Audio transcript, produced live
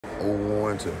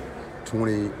'01 to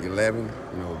 2011,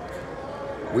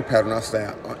 we patterned our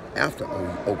style after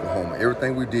Oklahoma.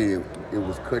 Everything we did, it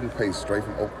was cut and paste straight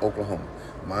from Oklahoma.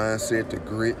 Mindset, the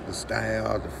grit, the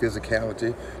style, the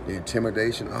physicality, the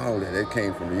intimidation, all of that, that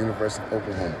came from the University of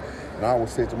Oklahoma. And I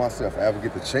always said to myself, if I ever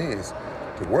get the chance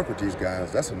to work with these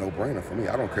guys, that's a no-brainer for me.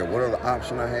 I don't care what other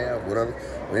option I have, or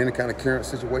any kind of current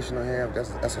situation I have,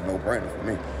 that's a no-brainer for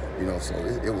me. So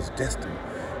it was destined.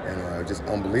 And just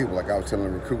unbelievable. Like I was telling a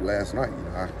recruit last night,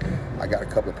 I got a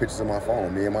couple of pictures on my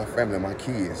phone, me and my family and my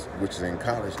kids, which is in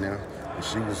college now. And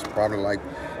she was probably like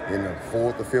in the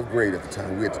 4th or 5th grade at the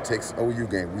time. We had the Texas OU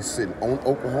game. We sitting on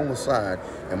Oklahoma's side,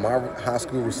 and my high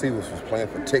school receivers was playing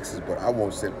for Texas, but I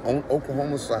was sitting on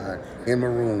Oklahoma's side in my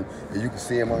room, and you can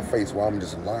see in my face while I'm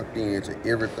just locked into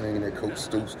everything that Coach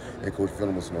Stoops and Coach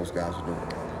Phillips and those guys are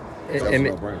doing. So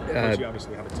Emmett, you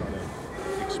obviously have a ton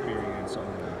of experience on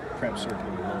the prep circuit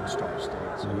in the Lone Star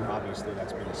State, so obviously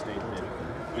that's been a statement.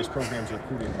 This program's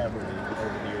recruited heavily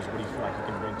over the years. What do you feel like you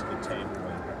can bring to the table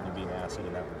and be an asset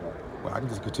in that regard? Well, I can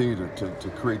just continue to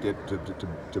create that,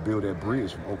 to build that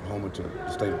bridge from Oklahoma to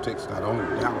the state of Texas, not only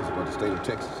Dallas, but the state of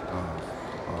Texas.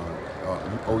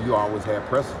 OU always had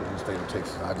precedent in the state of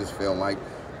Texas. I just felt like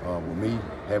with me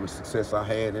having success I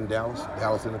had in Dallas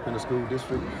Independent School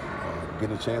District,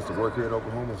 getting a chance to work here at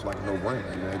Oklahoma is like a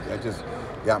no-brainer. I just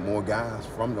got more guys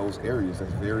from those areas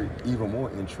that's even more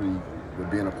intrigued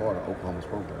with being a part of Oklahoma's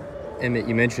program. Emmett,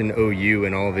 you mentioned OU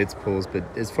and all of its pulls, but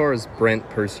as far as Brent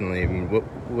personally, I mean,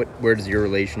 where does your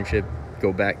relationship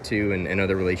go back to, and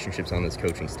other relationships on this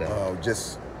coaching staff?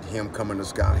 Just him coming to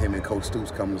Skyline, him and Coach Stoops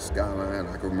coming to Skyline.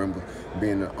 I can remember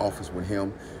being in the office with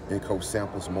him and Coach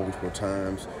Samples multiple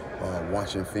times,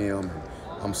 watching film. And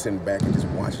I'm sitting back and just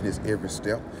watching his every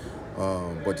step.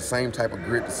 But the same type of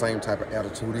grit, the same type of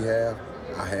attitude he have,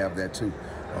 I have that too.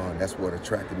 That's what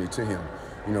attracted me to him.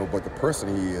 But the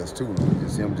person he is too,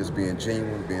 is him just being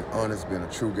genuine, being honest, being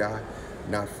a true guy,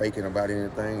 not faking about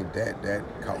anything. That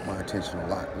caught my attention a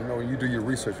lot. You do your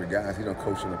research with guys he done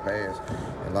coached in the past.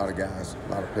 A lot of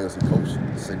players he coached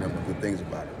say nothing but good things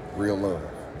about it. Real love.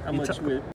 How much